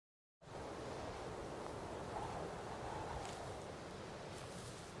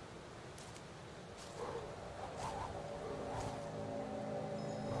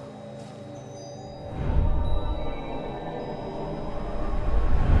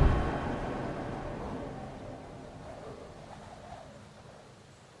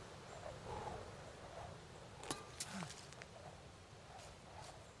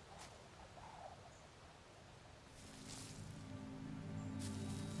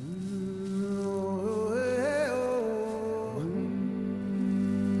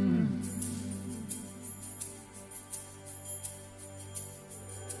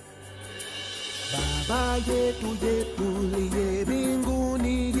Baba yetu yetu liye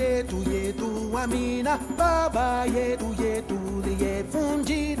mbinguni, yetu yetu amina. Baba yetu yetu liye,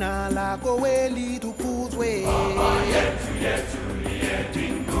 jina lako litukuzwe. Baba yetu yetu liye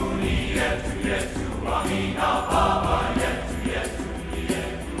mbinguni, yetu yetu amina. Baba yetu yetu liye,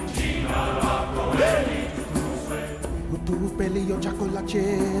 jina lako litukuzwe. Utupe leo chakula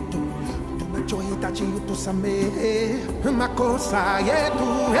chetu, tunachohitaji utusamehe makosa yetu,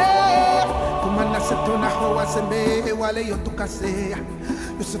 kama nasi tunawasamehe wale tukosea,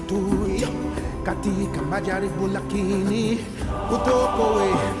 usitutie katika majaribu, lakini utuokoe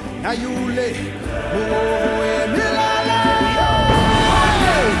na yule mwovu milele.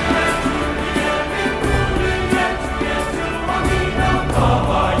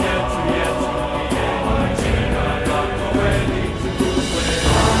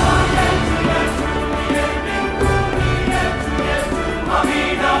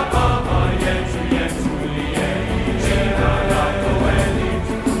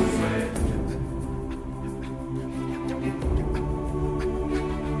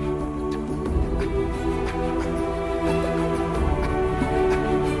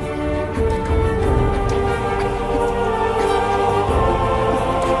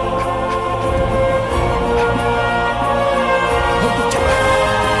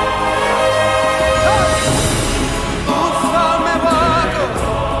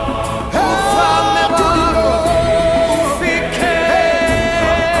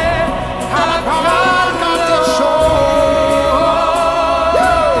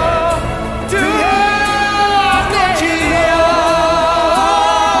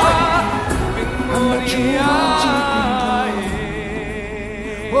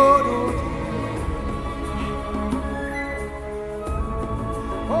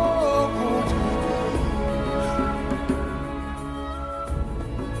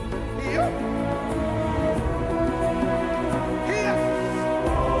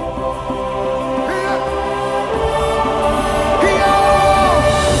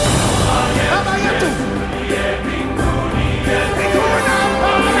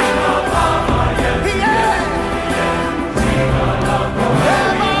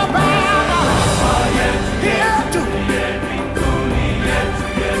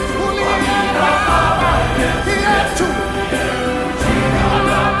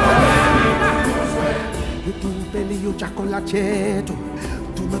 Chakula chetu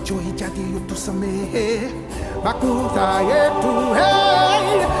tunachohitaji utusamehe makosa yetu,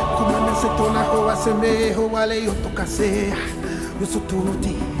 kama nasi tunawasamehe wale tukosea,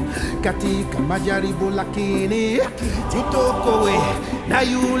 usitutie katika majaribu, lakini utuokoe na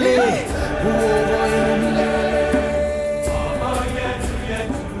yule mwovu milele.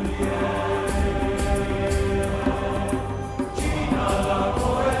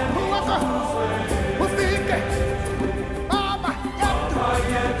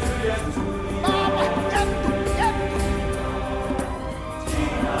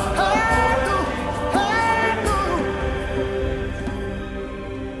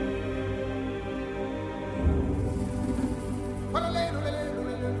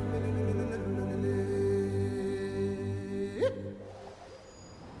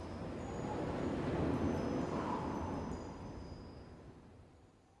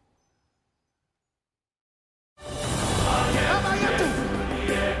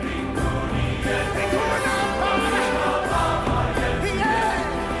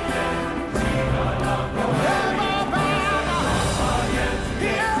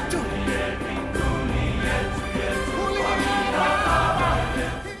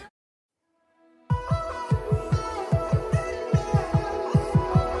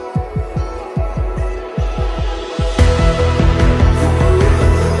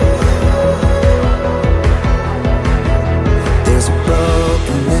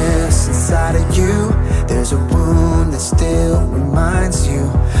 There's a wound that still reminds you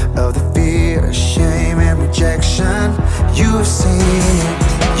of the fear, shame, and rejection. You've seen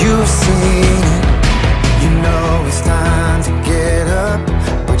it, you've seen it. You know it's time to get up,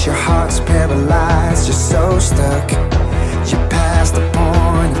 but your heart's paralyzed, you're so stuck. You're past the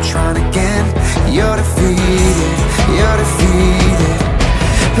point of trying again. You're defeated, you're defeated.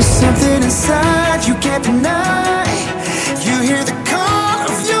 There's something inside you can't deny. You hear the call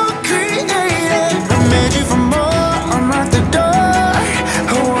of your creator, made you for more, unlock the door.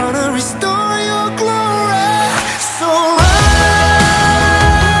 I wanna restore your glory. So rise,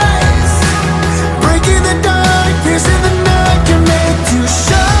 breaking the dark, piercing the night, can make you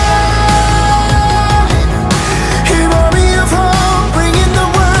shine.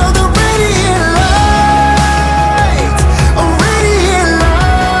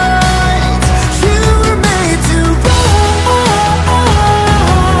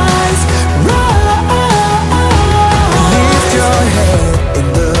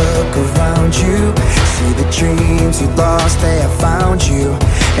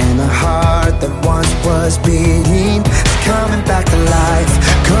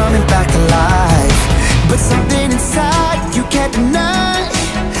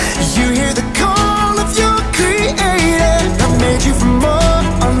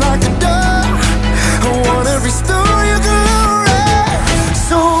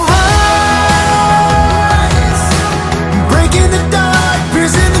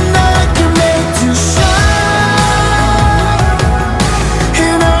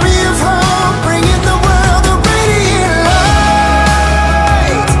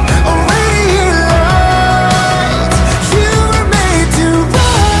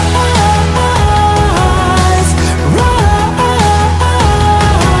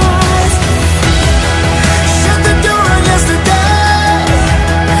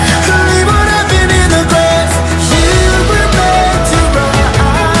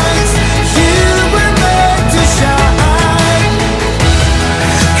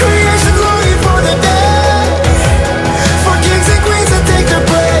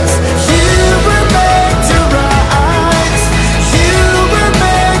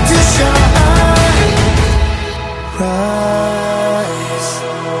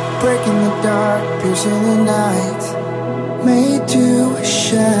 you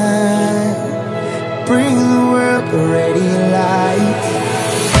shine, bring the world a radiant light.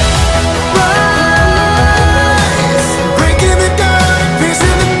 Rise, breaking the dark,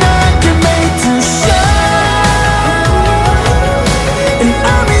 piercing the night, you're made to shine. An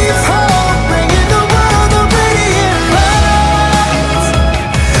army of hope, bringing the world a radiant light,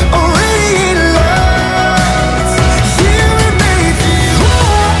 a radiant light. You were made to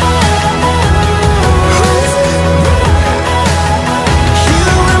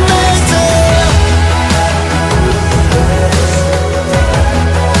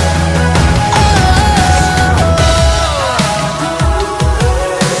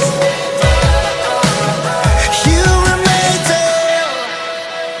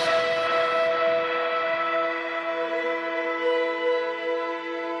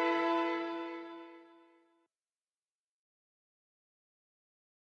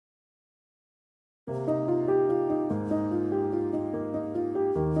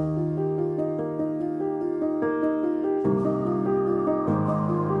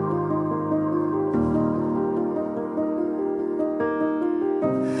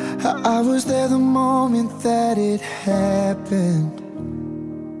I was there the moment that it happened,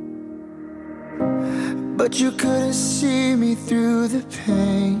 but you couldn't see me through the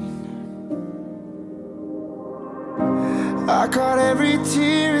pain. I caught every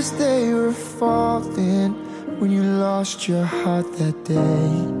tear as they were falling when you lost your heart that day.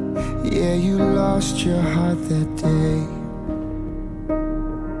 Yeah, you lost your heart that day.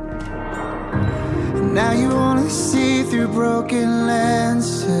 Now you only see through broken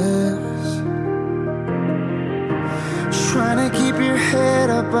lenses, trying to keep your head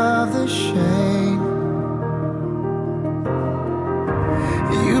above the shame.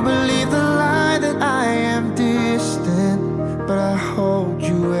 You believe the lie that I am distant, but I hold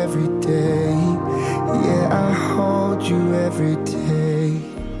you every day. Yeah, I hold you every day.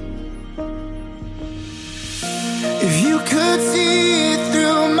 If you could see it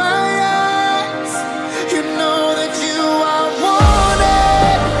through my eyes, you know that you are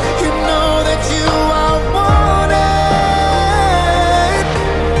wanted. You know that you are wanted.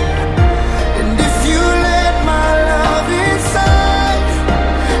 And if you let my love inside,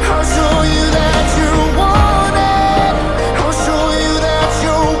 I'll show you that you're wanted. I'll show you that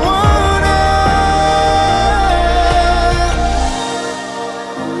you're wanted.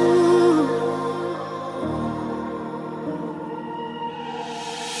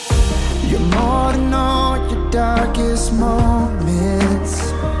 You're more than all your darkest moments.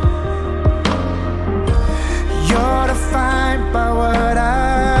 You're defined by what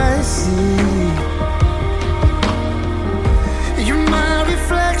I see. You're my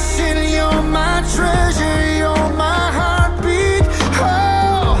reflection, you're my treasure, you're my heartbeat.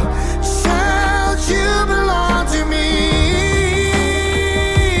 Oh, child, you belong to me.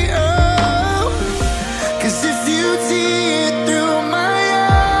 Oh, 'cause if you see it through my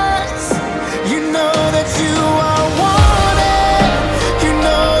eyes, you know that you are wanted. You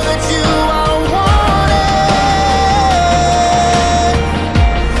know that you are wanted.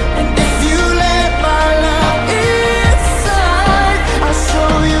 And if you let my love inside, I'll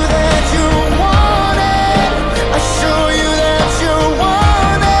show you that you're wanted. I'll show you that you're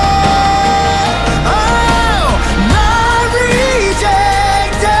wanted. Oh, not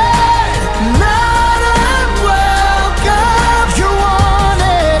rejected, not unwelcome. You're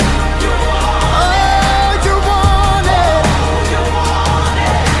wanted. Oh, you're wanted.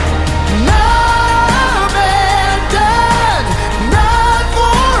 Not abandoned, not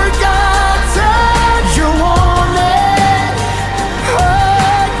forgotten. You're wanted.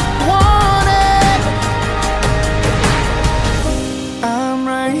 Oh, wanted. I'm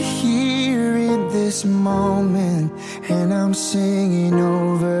right here in this moment, and I'm singing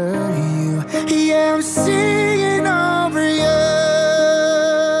over you. Yeah, I'm singing over you.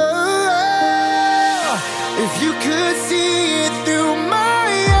 If you could see it through my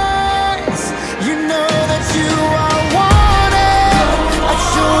eyes, you know that you are wanted. I'll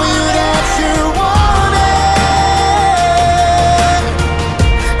show you that you're wanted.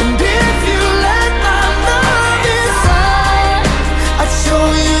 And if you let my love inside, I'll show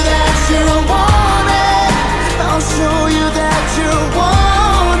you that you're wanted. I'll show you that you're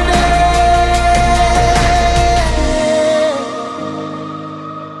wanted.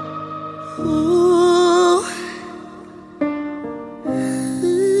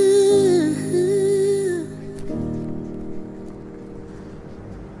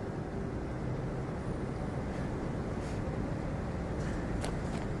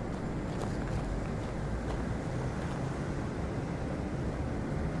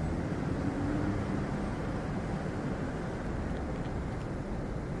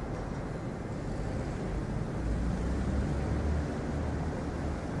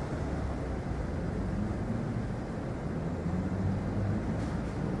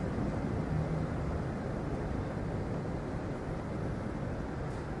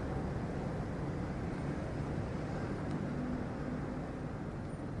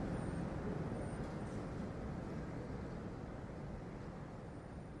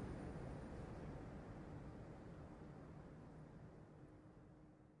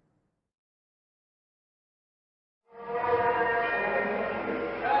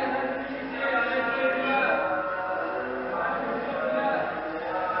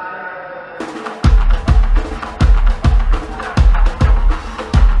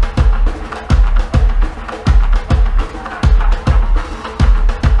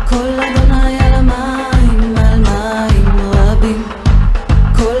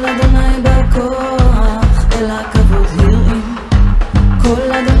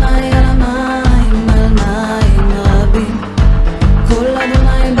 אדוני על המים, על מים רבים. כל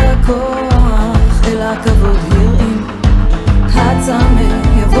אדוני בכוח, אל הכבוד יראים. הצמא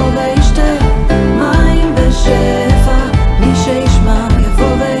יבוא וישתה מים בשפע, מי שישמע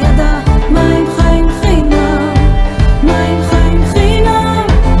יבוא וידע מים חיים חינם, מים חיים חינם.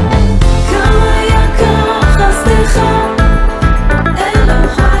 כמה יקר חסדך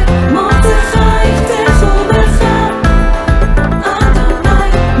אלוהי, מותך יפתחו בך.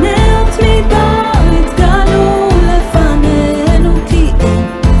 אדוני נאות מדבר התגלו לפנינו, כי אין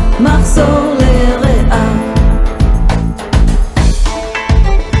מחסור לרעב.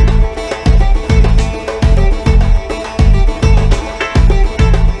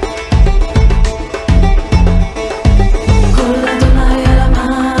 כל אדוני על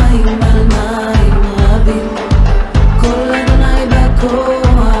המים, על מים רבים. כל אדוני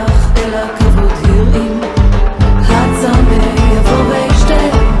בכוח, אל הכבוד יראים. הצמא יבוא וישתה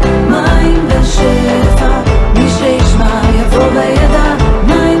מים בשפע, מי שישמע יבוא וידע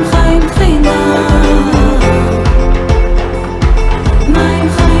מים חיים חינם, מים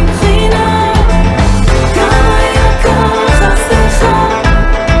חיים חינם. כמה יקר חסדך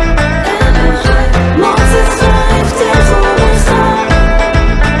אלוהי, מותך יפתחו בך.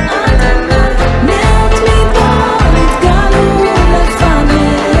 אדוני נאות מדבר התגלו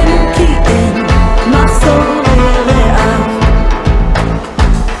לפנינו, כי אין מחסור לרעב.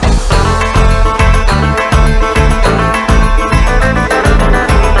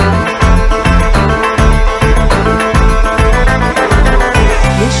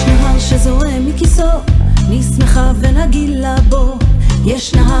 יש נהר שזורם מכיסו, נשמחה ונגילה בו.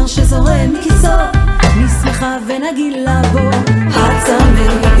 יש נהר שזורם מכיסו, נשמחה ונגילה בו. הצמא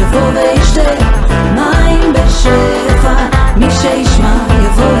יבוא וישתה מים בשפע, מי שישמע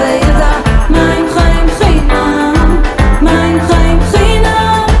יבוא וידע מים חיים חינם, מים חיים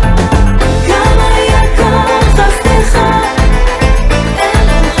חינם. כמה יקר חסדך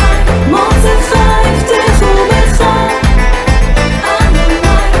אלוהי, מותך יפתחו בך. אדוני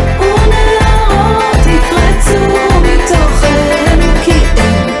ונהרות יפרצו מתוכנו, כי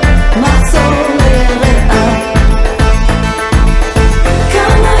אין מחסור לרעב.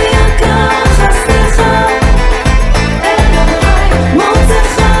 כמה יקר חסדך אלוהי,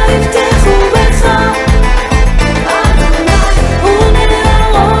 מותך יפתחו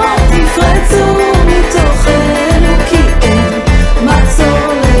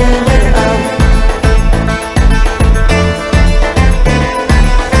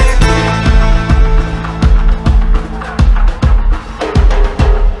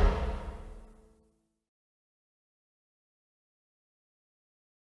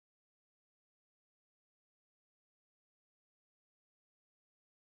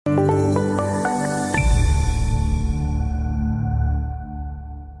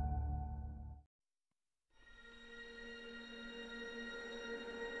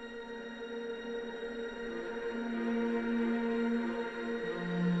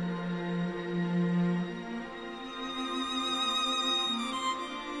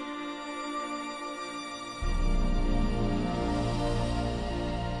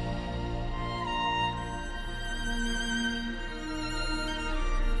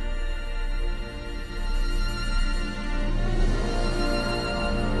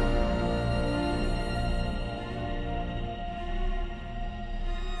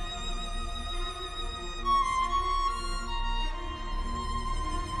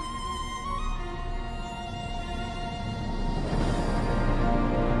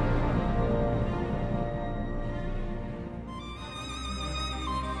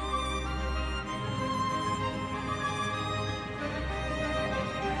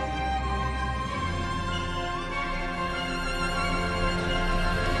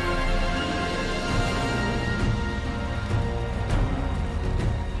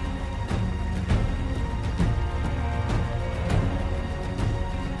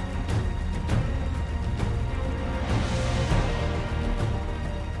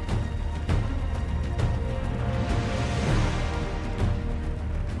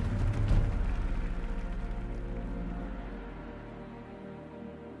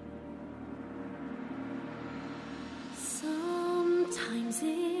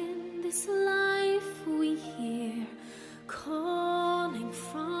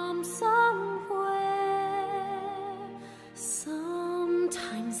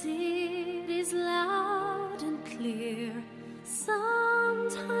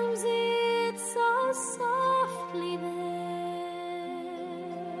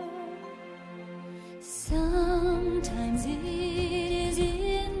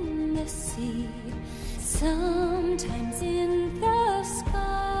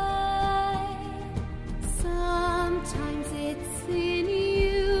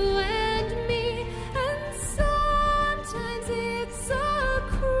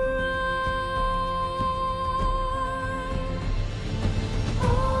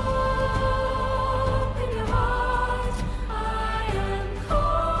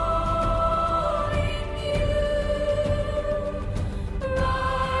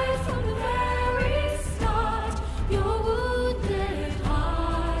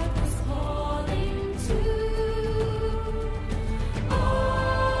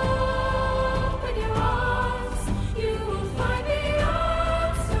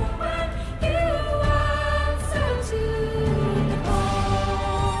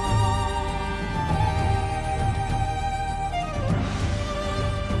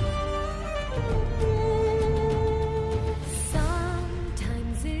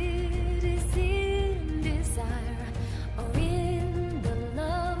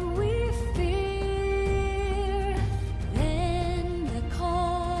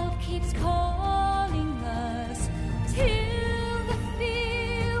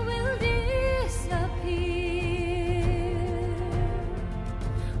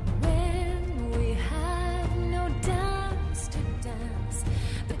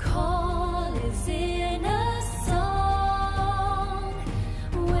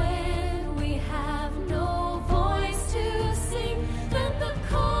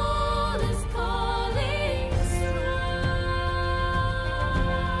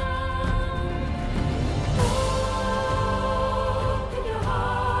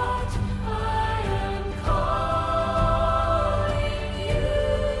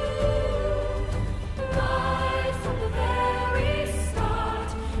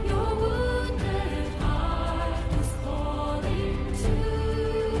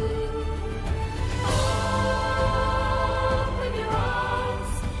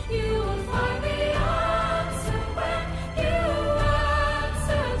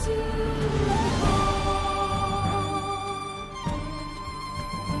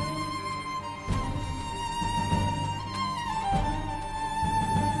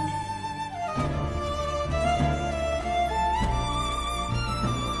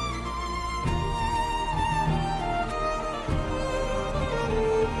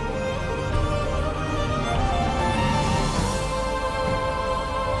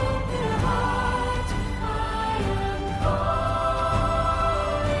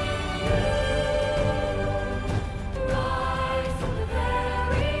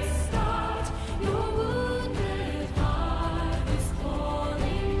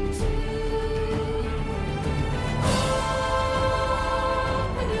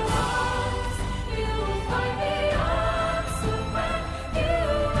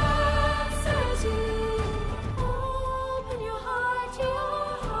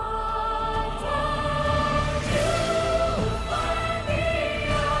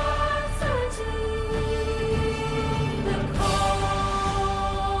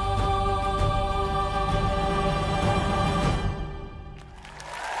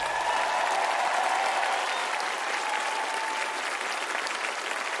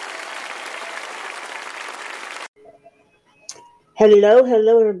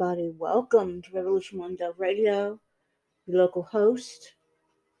Hello, everybody. Welcome to Revolution One Dove Radio. Your local host,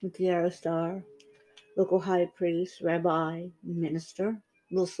 Gutierrez Star, local high priest, rabbi, minister,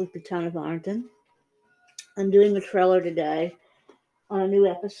 little sleepy town of Arlington. I'm doing a trailer today on a new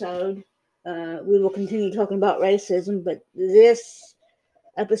episode. We will continue talking about racism, but this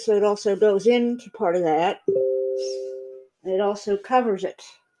episode also goes into part of that. It also covers it.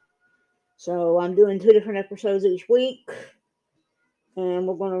 So I'm doing 2 different episodes each week. And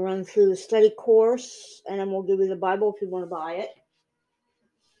we're going to run through the study course, and then we'll give you the Bible if you want to buy it.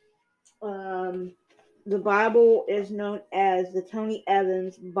 The Bible is known as the Tony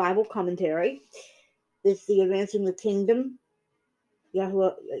Evans Bible Commentary. It's the Advancing the Kingdom,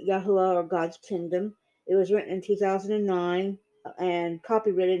 Yahuwah or God's Kingdom. It was written in 2009 and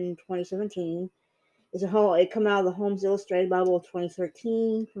copyrighted in 2017. It came out of the Holmes Illustrated Bible of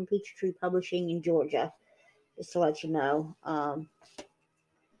 2013 from Peachtree Publishing in Georgia. Just to let you know.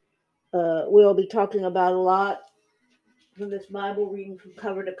 We'll be talking about a lot from this Bible, reading from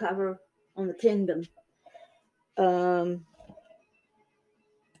cover to cover on the kingdom. I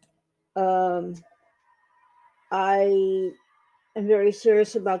am very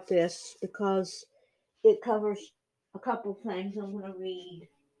serious about this because it covers a couple things. I'm going to read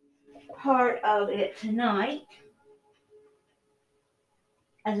part of it tonight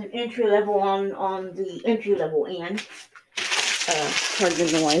as an entry level on the entry level end. Pardon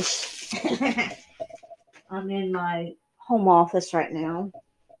the noise. I'm in my home office right now,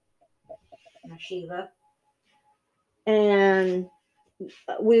 Yeshiva, and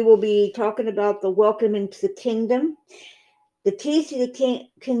we will be talking about the welcome into the kingdom, the keys to the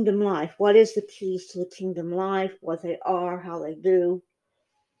kingdom life. What is the keys to the kingdom life? What they are, how they do,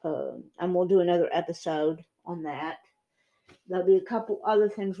 and we'll do another episode on that. There'll be a couple other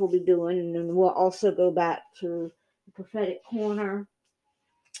things we'll be doing, and then we'll also go back to the prophetic corner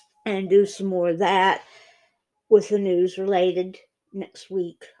and do some more of that with the news related next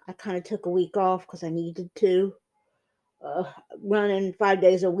week. I kind of took a week off because I needed to. Running 5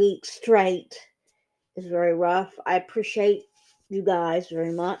 days a week straight is very rough. I appreciate you guys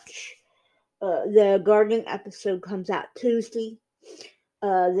very much. The gardening episode comes out Tuesday.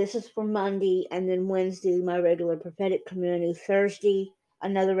 This is for Monday, and then Wednesday, my regular prophetic community. Thursday,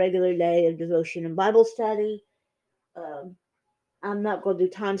 another regular day of devotion and Bible study. I'm not going to do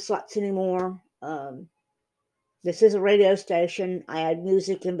time slots anymore. This is a radio station. I add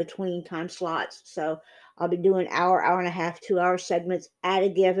music in between time slots, so I'll be doing hour and a half, 2-hour segments at a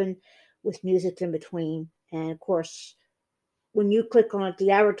given with music in between. And of course, when you click on it, the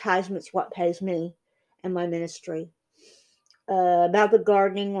advertisement's what pays me and my ministry. About the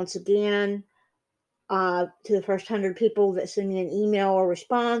gardening, once again, to the first 100 people that send me an email or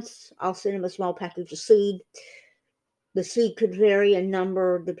response, I'll send them a small package of seed. The seed could vary in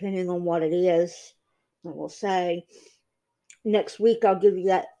number depending on what it is. I will say next week I'll give you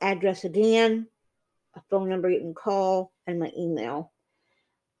that address again, a phone number you can call, and my email.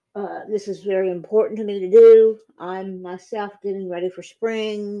 This is very important to me to do. I'm myself getting ready for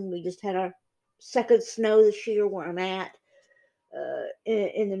spring. We just had our second snow this year where I'm at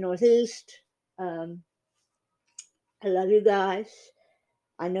in the Northeast. I love you guys.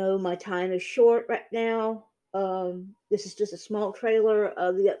 I know my time is short right now. This is just a small trailer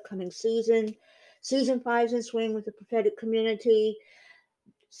of the upcoming season. Season 5's in swing with the prophetic community.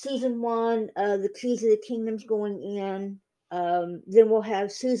 Season 1, the keys of the kingdom's going in. Then we'll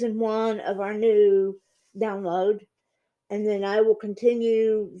have season 1 of our new download. And then I will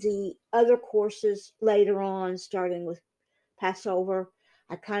continue the other courses later on, starting with Passover.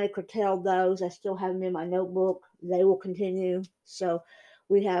 I kind of curtailed those. I still have them in my notebook. They will continue. So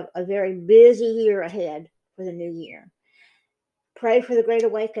we have a very busy year ahead for the new year. Pray for the Great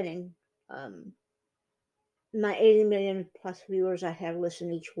Awakening. My 80 million plus viewers I have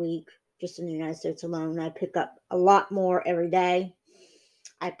listen each week, just in the United States alone. I pick up a lot more every day.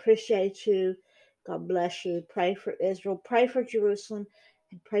 I appreciate you. God bless you. Pray for Israel. Pray for Jerusalem.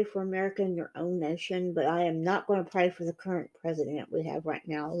 And pray for America and your own nation. But I am not going to pray for the current president we have right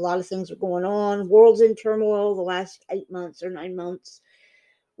now. A lot of things are going on. World's in turmoil the last 8 months or 9 months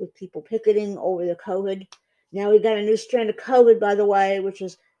with people picketing over the COVID. Now we've got a new strand of COVID, by the way, which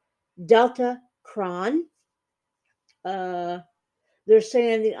is Delta Cron. They're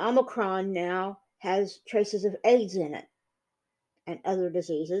saying the Omicron now has traces of AIDS in it and other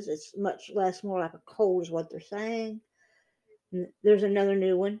diseases. It's much less, more like a cold is what they're saying. There's another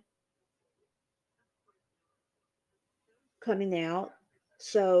new one coming out.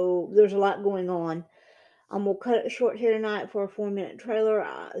 So there's a lot going on. I'm going to cut it short here tonight for a 4-minute trailer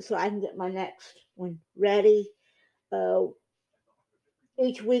so I can get my next one ready.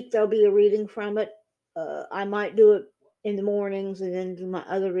 Each week there'll be a reading from it. I might do it in the mornings and then do my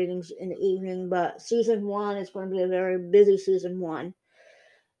other readings in the evening, but season 1 is going to be a very busy season 1.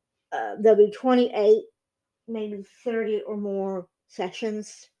 There'll be 28, maybe 30 or more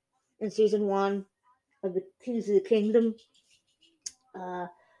sessions in season 1 of the Keys of the Kingdom,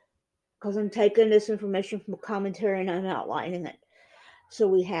 because I'm taking this information from a commentary and I'm outlining it. So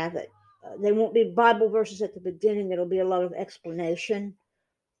we have it. There won't be Bible verses at the beginning. It'll be a lot of explanation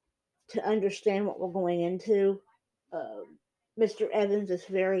to understand what we're going into. Mr. Evans is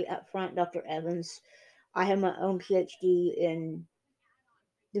very upfront, Dr. Evans. I have my own PhD in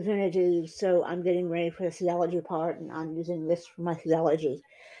divinity, so I'm getting ready for the theology part, and I'm using this for my theology.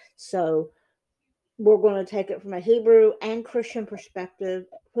 So we're going to take it from a Hebrew and Christian perspective,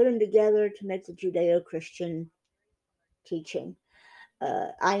 put them together to make the Judeo-Christian teaching.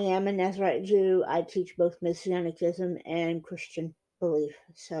 I am a Nazarite Jew. I teach both Messianicism and Christian belief.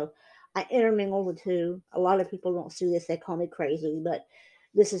 So I intermingle the two. A lot of people don't see this. They call me crazy, but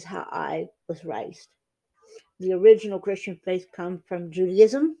this is how I was raised. The original Christian faith comes from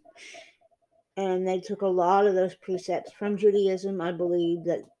Judaism, and they took a lot of those precepts from Judaism. I believe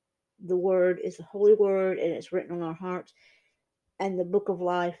that the Word is the Holy Word, and it's written on our hearts, and the Book of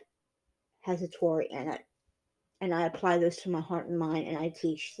Life has a Torah in it. And I apply those to my heart and mind, and I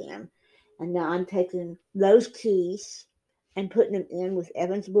teach them. And now I'm taking those keys and putting them in with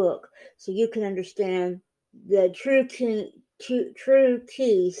Evan's book, so you can understand the true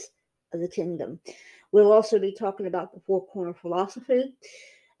keys of the kingdom. We'll also be talking about the four-corner philosophy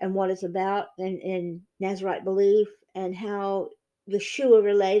and what it's about in Nazarite belief, and how Yeshua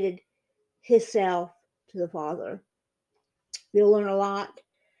related himself to the Father. You'll learn a lot.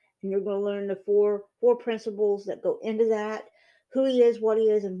 And you're going to learn the four principles that go into that, who he is, what he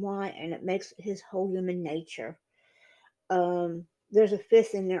is, and why, and it makes his whole human nature. There's a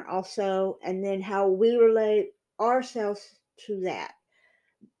fifth in there also, and then how we relate ourselves to that.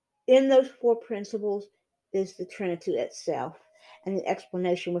 In those four principles is the Trinity itself, and the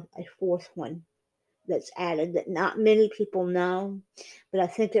explanation with a fourth one that's added that not many people know, but I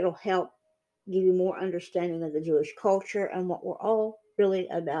think it'll help give you more understanding of the Jewish culture and what we're all really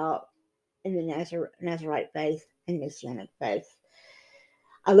about in the Nazarite faith and Messianic faith.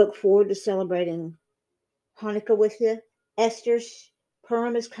 I look forward to celebrating Hanukkah with you. Esther's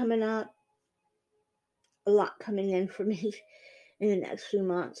Purim is coming up. A lot coming in for me in the next few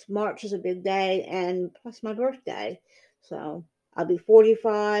months. March is a big day, and plus my birthday. So I'll be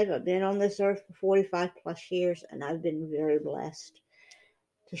 45. I've been on this earth for 45 plus years, and I've been very blessed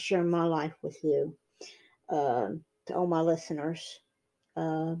to share my life with you, to all my listeners.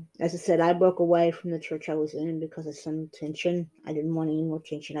 As I said, I broke away from the church I was in because of some tension. I didn't want any more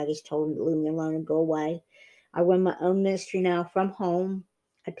tension. I just told them to leave me alone and go away. I run my own ministry now from home.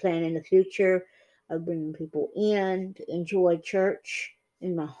 I plan in the future of bringing people in to enjoy church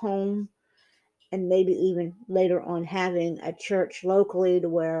in my home, and maybe even later on having a church locally to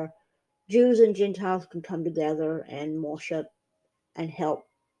where Jews and Gentiles can come together and worship and help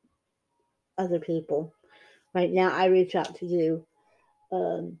other people. Right now, I reach out to you.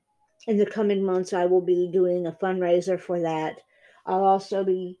 In the coming months, I will be doing a fundraiser for that. I'll also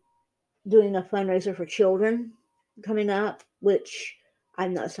be doing a fundraiser for children coming up, which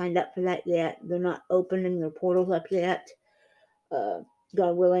I'm not signed up for that yet. They're not opening their portals up yet. God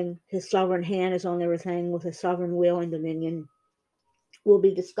willing, his sovereign hand is on everything with his sovereign will and dominion. We'll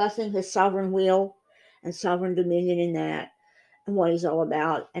be discussing his sovereign will and sovereign dominion in that, and what he's all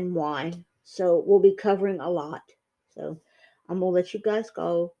about and why. So we'll be covering a lot. So I'm going to let you guys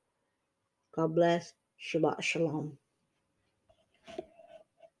go. God bless. Shabbat Shalom.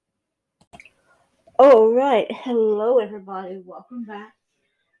 All right. Hello, everybody. Welcome back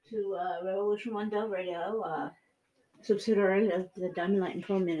to Revolution One Dove Radio, subsidiary of the Diamond Light and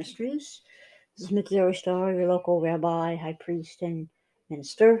Pearl Ministries. This is Mickey Zoe Star, your local rabbi, high priest, and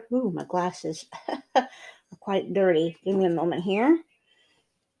minister. Ooh, my glasses are quite dirty. Give me a moment here.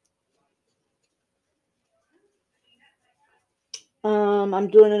 I'm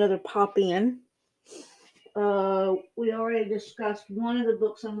doing another pop-in. We already discussed one of the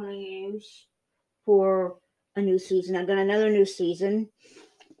books I'm going to use for a new season. I've got another new season.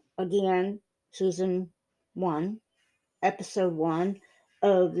 Again, season 1, episode 1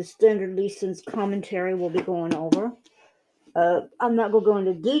 of the Standard Leeson's commentary we'll be going over. I'm not going to go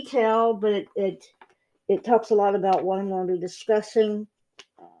into detail, but it talks a lot about what I'm going to be discussing.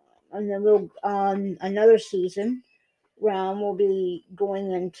 And then on another season round, we'll be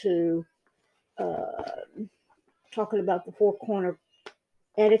going into talking about the four corner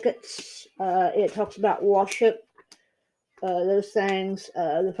etiquettes. It talks about worship, those things.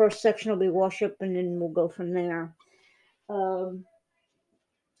 The first section will be worship, and then we'll go from there. And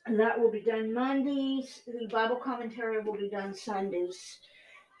that will be done Mondays. The Bible commentary will be done Sundays.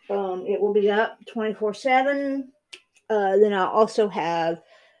 It will be up 24/7. Then I'll also have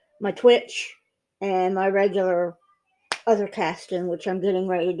my Twitch and my regular other casting, which I'm getting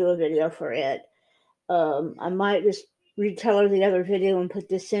ready to do a video for it. I might just retailer the other video and put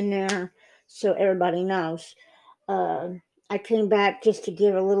this in there so everybody knows. I came back just to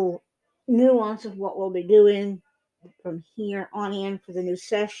give a little nuance of what we'll be doing from here on in for the new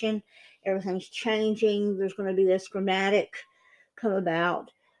session. Everything's changing. There's going to be this grammatic come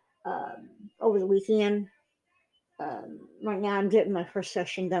about over the weekend. Right now I'm getting my first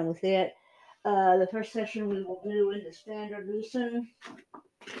session done with it. The first session we will do in the standard lesson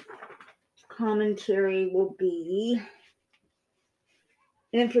commentary will be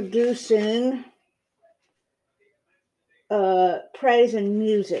introducing praise and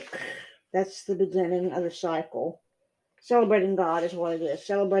music. That's the beginning of the cycle. Celebrating God is what it is.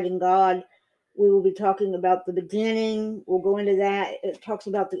 Celebrating God. We will be talking about the beginning. We'll go into that. It talks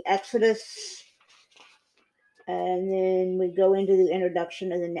about the Exodus. And then we go into the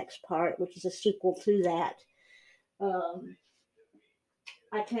introduction of the next part, which is a sequel to that.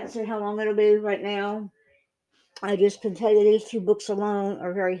 I can't say how long it'll be right now. I just can tell you these two books alone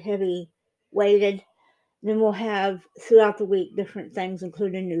are very heavy weighted. Then we'll have throughout the week different things,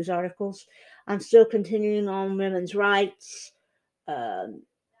 including news articles. I'm still continuing on women's rights,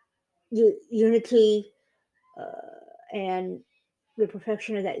 unity, and the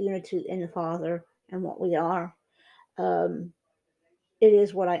perfection of that unity in the Father and what we are. It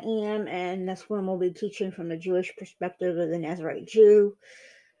is what I am, and that's when we'll be teaching from the Jewish perspective of the Nazarite Jew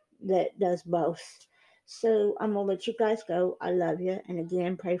that does both. So I'm going to let you guys go. I love you. And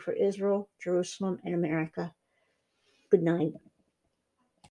again, pray for Israel, Jerusalem, and America. Good night.